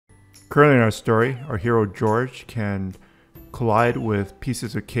Currently in our story, our hero George can collide with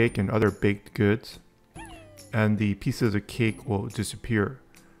pieces of cake and other baked goods, and the pieces of cake will disappear.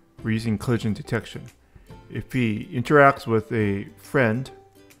 We're using collision detection. If he interacts with a friend,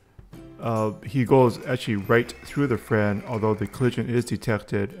 he goes actually right through the friend, although the collision is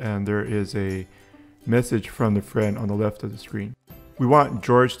detected and there is a message from the friend on the left of the screen. We want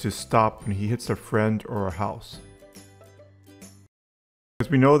George to stop when he hits a friend or a house. As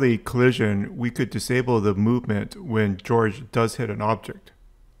we know the collision, we could disable the movement when George does hit an object.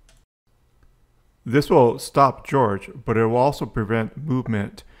 This will stop George, but it will also prevent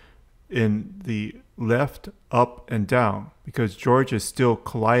movement in the left, up, and down because George is still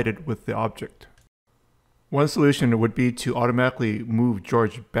collided with the object. One solution would be to automatically move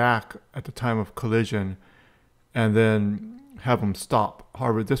George back at the time of collision and then have him stop.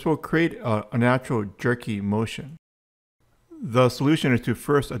 However, this will create a unnatural jerky motion. The solution is to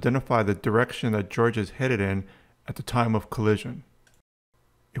first identify the direction that George is headed in at the time of collision.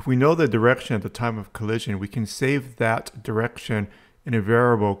 If we know the direction at the time of collision, we can save that direction in a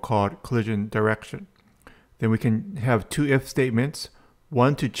variable called collision direction. Then we can have two if statements,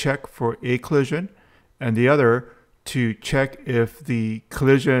 one to check for a collision and the other to check if the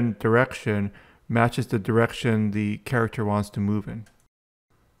collision direction matches the direction the character wants to move in.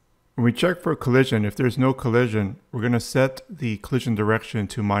 When we check for collision, if there's no collision, we're going to set the collision direction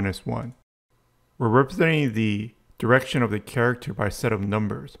to -1. We're representing the direction of the character by a set of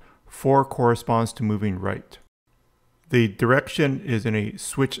numbers. 4 corresponds to moving right. The direction is in a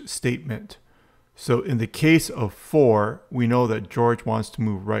switch statement. So in the case of 4, we know that George wants to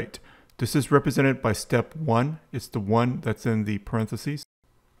move right. This is represented by step 1. It's the 1 that's in the parentheses.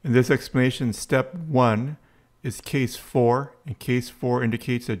 In this explanation, step 1 is case 4, and case 4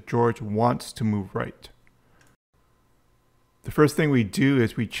 indicates that George wants to move right. The first thing we do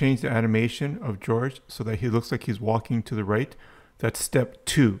is we change the animation of George so that he looks like he's walking to the right. That's step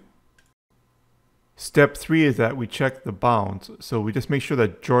 2. Step 3 is that we check the bounds. So we just make sure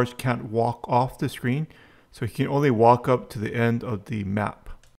that George can't walk off the screen, so he can only walk up to the end of the map.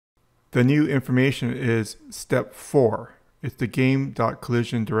 The new information is step 4. It's the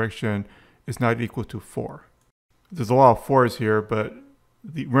game.collision direction is not equal to 4. There's a lot of 4s here, but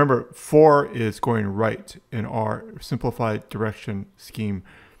remember 4 is going right in our simplified direction scheme.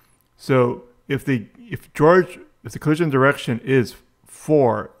 So if the collision direction is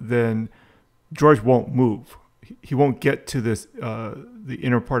 4, then George won't move. He won't get to this the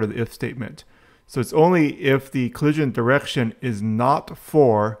inner part of the if statement. So it's only if the collision direction is not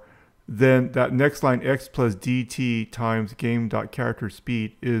 4, then that next line x plus dt times game.character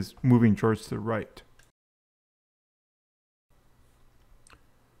speed is moving George to the right.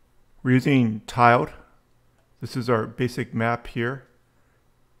 We're using tiled. This is our basic map here.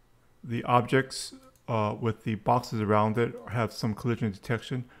 The objects with the boxes around it have some collision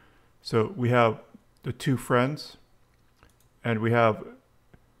detection. So we have the 2 friends, and we have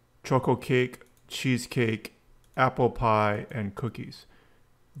choco cake, cheesecake, apple pie, and cookies.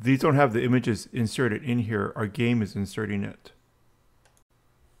 These don't have the images inserted in here. Our game is inserting it.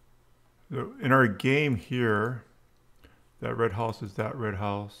 So in our game here, that red house is that red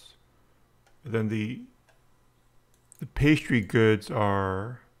house. And then the pastry goods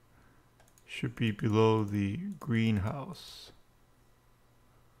should be below the greenhouse.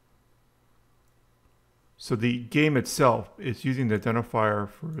 So the game itself is using the identifier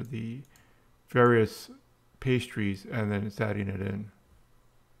for the various pastries and then it's adding it in.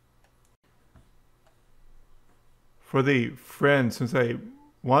 For the friend, since I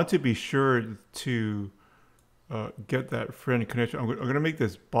want to be sure to get that friend connection, I'm going to make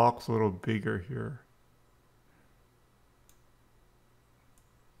this box a little bigger here.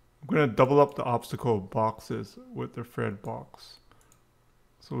 I'm going to double up the obstacle boxes with the friend box.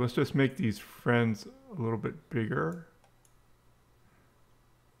 So let's just make these friends a little bit bigger.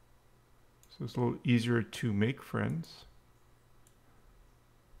 So it's a little easier to make friends.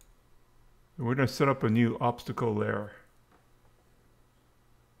 And we're going to set up a new obstacle layer.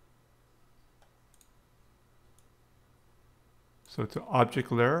 So it's an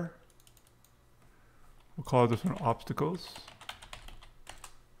object layer. We'll call this one obstacles.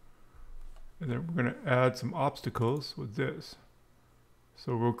 And then we're going to add some obstacles with this.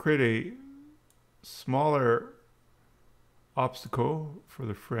 So we'll create a smaller obstacle for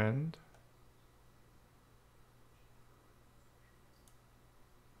the friend.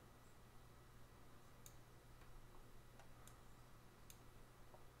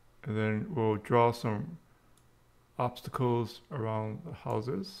 And then we'll draw some obstacles around the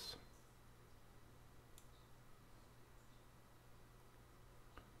houses.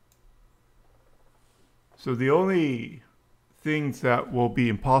 So the only things that will be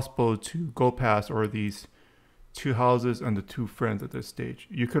impossible to go past are these two houses and the two friends at this stage.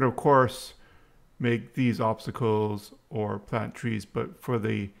 You could, of course, make these obstacles or plant trees, but for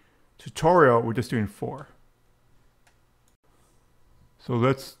the tutorial, we're just doing 4. So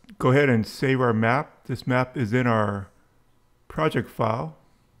let's go ahead and save our map. This map is in our project file.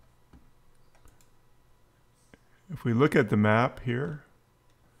 If we look at the map here,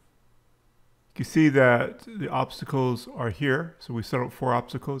 you can see that the obstacles are here. So we set up 4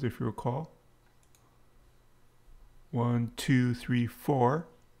 obstacles, if you recall. 1, 2, 3, 4.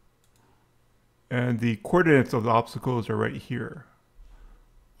 And the coordinates of the obstacles are right here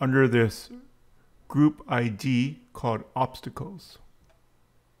under this group ID called obstacles.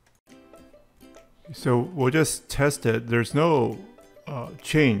 So we'll just test it. There's no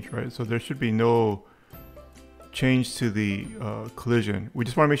change, right? So there should be no change to the collision. We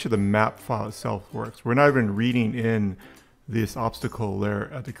just want to make sure the map file itself works. We're not even reading in this obstacle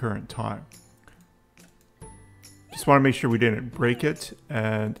layer at the current time. Just want to make sure we didn't break it.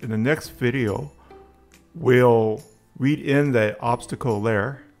 And in the next video, we'll read in the obstacle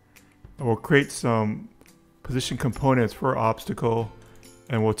layer and we'll create some position components for obstacle,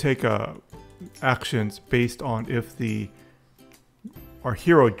 and we'll take actions based on if our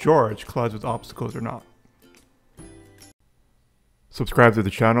hero George collides with obstacles or not. Subscribe to the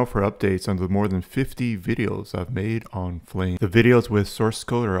channel for updates on the more than 50 videos I've made on Flame. The videos with source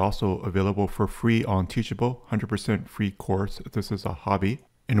code are also available for free on Teachable, 100% free course if this is a hobby.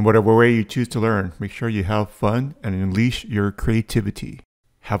 In whatever way you choose to learn, make sure you have fun and unleash your creativity.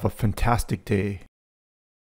 Have a fantastic day.